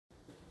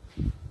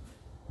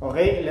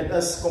Okay, let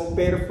us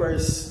compare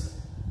first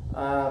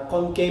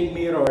concave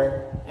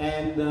mirror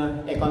and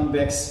a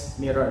convex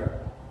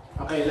mirror.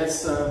 Okay,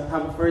 let's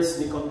have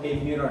first the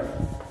concave mirror.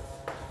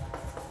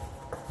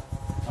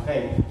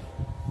 Okay,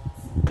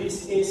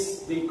 this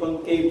is the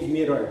concave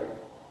mirror.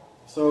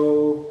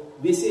 So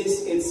this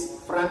is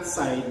its front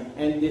side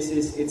and this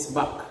is its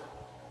back.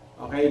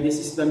 Okay, this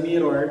is the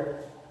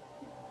mirror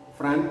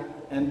front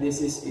and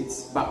this is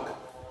its back.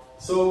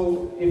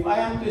 So if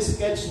I am to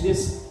sketch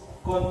this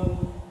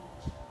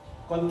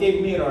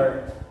concave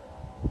mirror,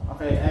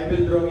 okay, I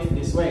will draw it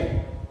this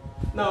way.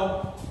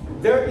 Now,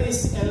 there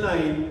is a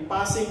line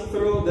passing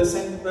through the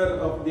center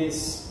of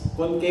this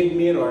concave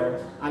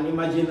mirror, an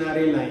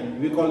imaginary line.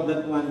 We call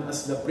that one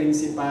as the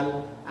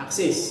principal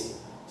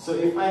axis. So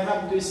if I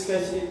have to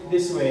sketch it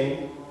this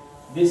way,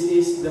 this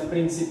is the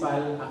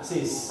principal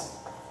axis.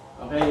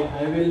 Okay,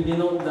 I will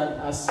denote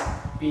that as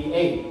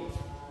PA.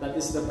 That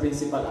is the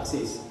principal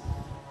axis,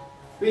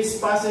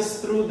 which passes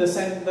through the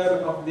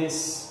center of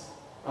this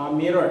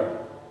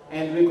mirror.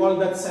 And we call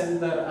that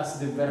center as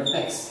the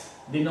vertex,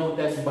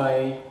 denoted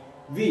by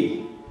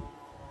V.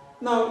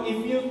 Now,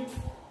 if you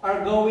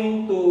are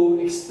going to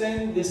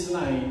extend this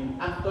line,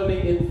 actually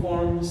it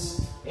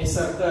forms a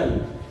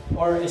circle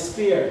or a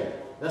sphere.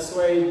 That's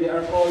why they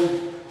are called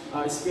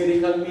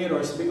spherical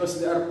mirrors, because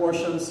they are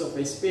portions of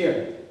a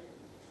sphere.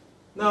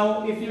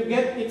 Now, if you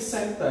get its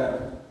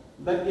center,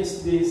 that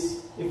is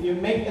this, if you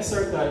make a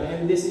circle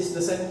and this is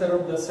the center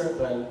of the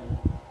circle,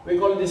 we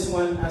call this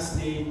one as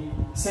the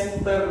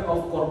center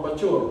of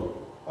curvature,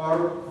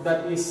 or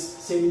that is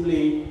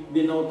simply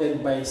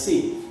denoted by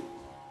C.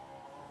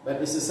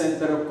 That is the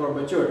center of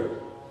curvature.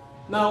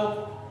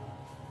 Now,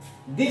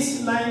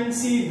 this line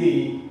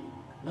CV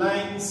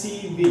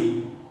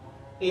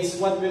is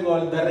what we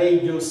call the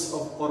radius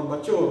of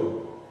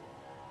curvature.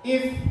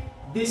 If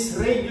this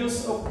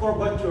radius of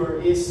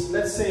curvature is,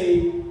 let's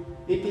say,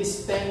 it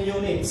is 10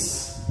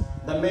 units,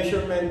 the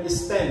measurement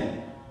is 10.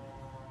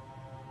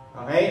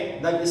 Okay,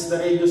 that is the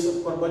radius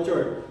of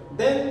curvature.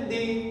 Then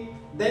the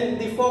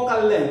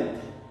focal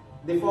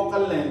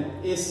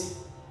length is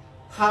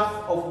half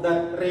of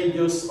that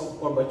radius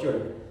of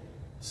curvature.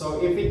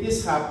 So if it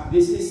is half,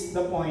 this is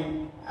the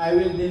point. I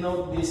will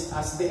denote this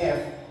as the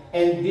F,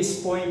 and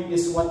this point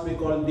is what we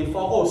call the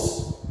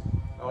focus.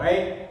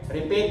 Okay,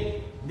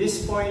 repeat.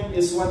 This point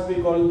is what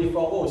we call the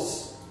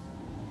focus.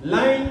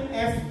 Line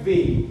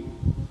FV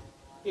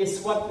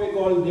is what we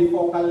call the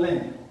focal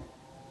length,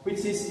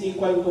 which is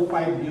equal to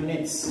 5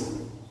 units.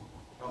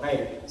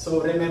 Okay,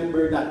 so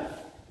remember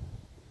that.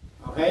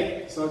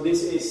 Okay, so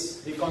this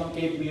is the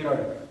concave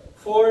mirror.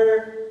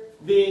 For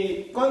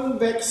the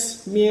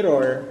convex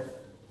mirror,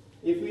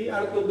 if we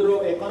are to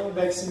draw a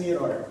convex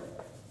mirror,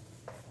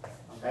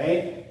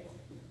 okay,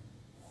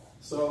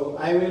 so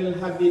I will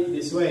have it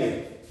this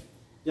way,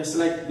 just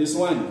like this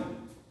one.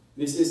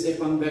 This is a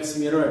convex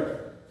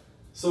mirror.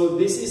 So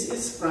this is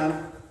its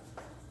front,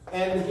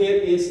 and here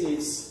is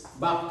its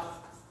back.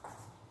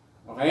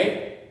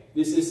 Okay,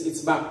 this is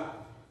its back.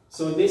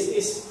 So this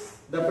is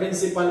the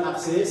principal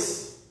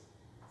axis.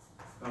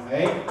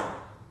 Okay,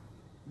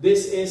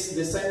 this is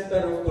the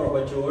center of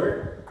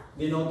curvature,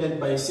 denoted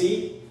by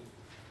C,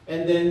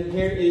 and then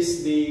here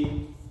is the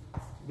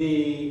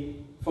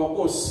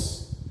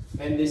focus,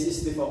 and this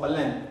is the focal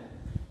length.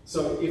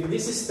 So if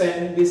this is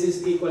 10, this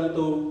is equal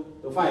to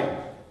 5.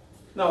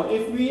 Now,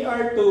 if we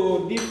are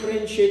to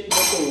differentiate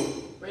the two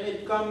when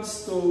it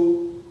comes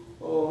to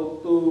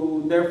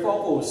their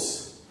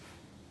focus,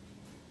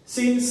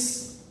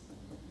 since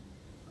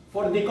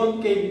for the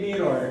concave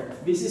mirror,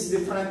 this is the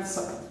front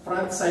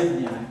side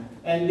niya,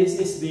 and this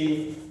is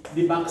the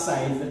back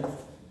side,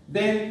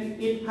 then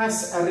it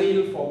has a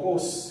real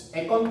focus.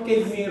 A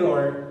concave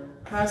mirror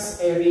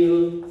has a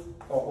real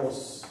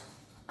focus.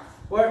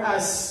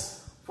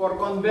 Whereas for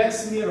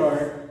convex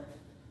mirror,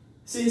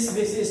 since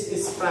this is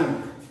its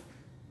front,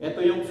 ito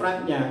yung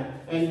front niya,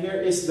 and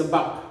here is the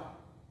back,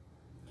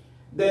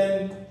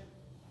 then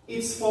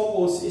its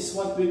focus is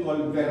what we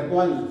call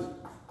virtual.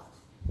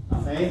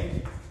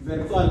 Okay?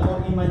 Virtual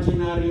or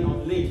imaginary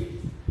only.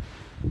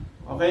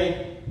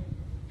 Okay?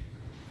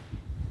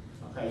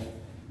 Okay.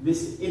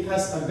 It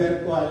has a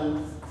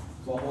virtual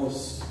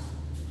focus.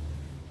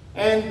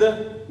 And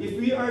if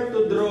we are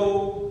to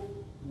draw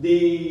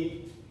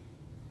the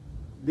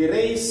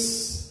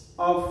rays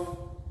of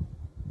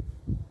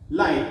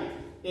light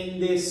in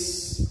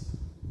these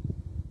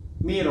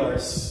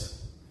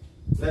mirrors,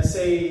 let's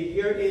say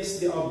here is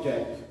the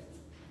object,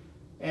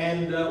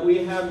 and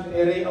we have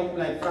a ray of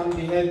light from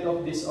the head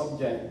of this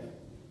object.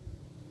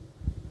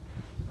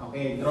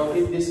 Okay, draw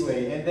it this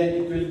way, and then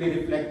it will be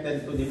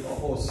reflected to the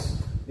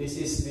focus. This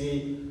is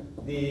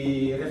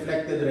the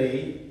reflected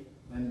ray,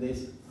 and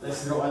this,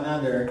 let's draw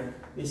another.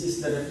 This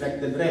is the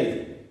reflected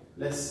ray.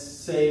 Let's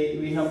say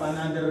we have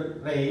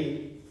another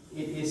ray,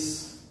 it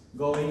is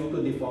going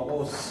to the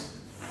focus.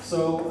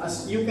 So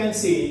as you can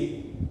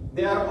see,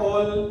 they are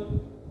all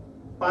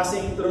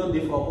passing through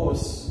the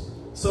focus.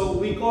 So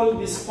we call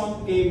this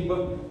concave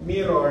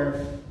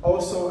mirror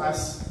also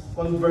as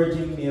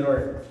converging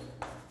mirror.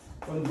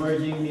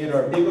 Converging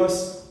mirror,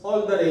 because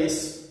all the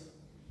rays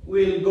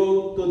will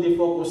go to the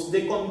focus.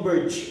 They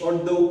converge, or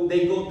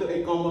they go to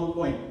a common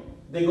point.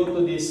 They go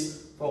to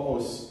this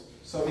focus.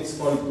 So it's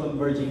called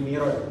converging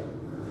mirror.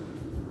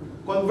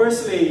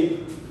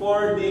 Conversely,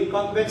 for the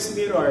convex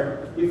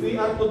mirror, if we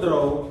are to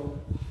draw,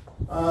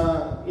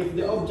 if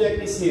the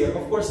object is here,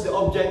 of course the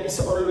object is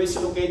always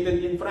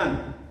located in front.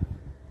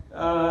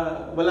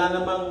 Wala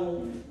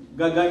namang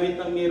gagamit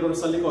ng mirror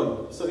sa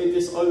likod. So it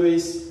is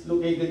always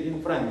located in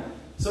front.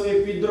 So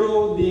if we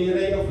draw the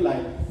ray of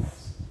light,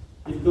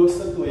 it goes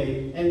that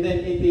way, and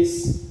then it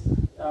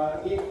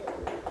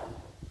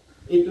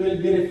will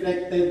be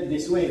reflected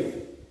this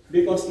way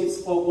because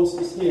its focus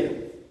is here.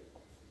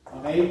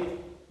 Okay?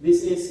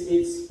 This is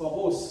its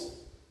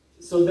focus.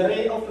 So the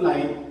ray of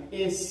light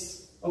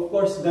is, of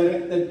course,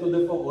 directed to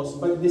the focus,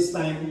 but this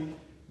time,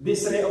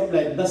 this ray of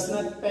light does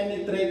not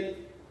penetrate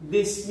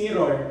this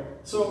mirror.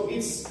 So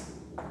its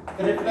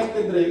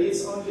reflected ray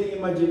is only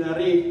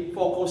imaginary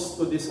focus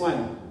to this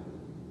one.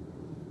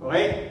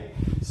 Okay?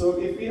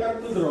 So if we are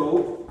to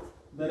draw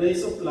the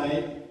rays of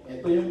light,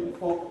 ito yung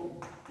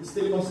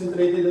still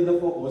concentrated on the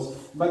focus,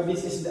 but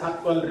this is the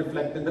actual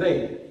reflected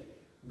ray.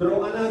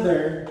 Draw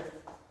another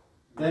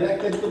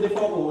directed to the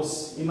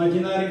focus,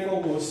 imaginary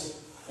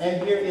focus,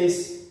 and here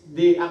is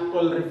the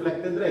actual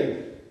reflected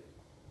ray.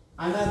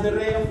 Another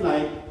ray of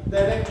light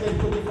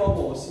directed to the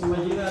focus,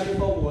 imaginary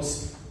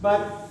focus,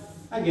 but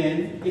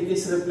again, it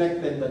is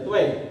reflected that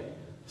way.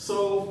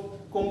 So,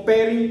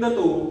 comparing the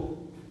two,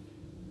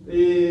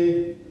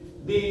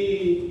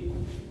 the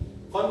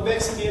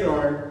convex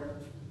mirror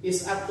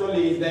is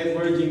actually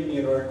diverging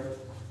mirror.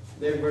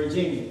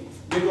 Diverging.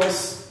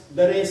 Because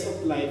the rays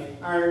of light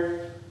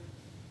are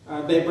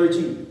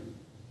diverging.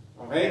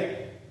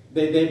 Okay?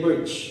 They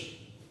diverge.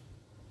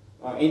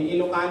 In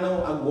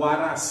Ilocano,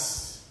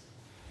 agwaras.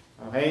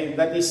 Okay?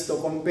 That is to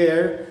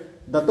compare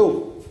the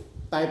two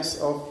types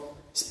of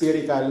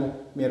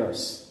spherical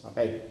mirrors.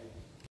 Okay?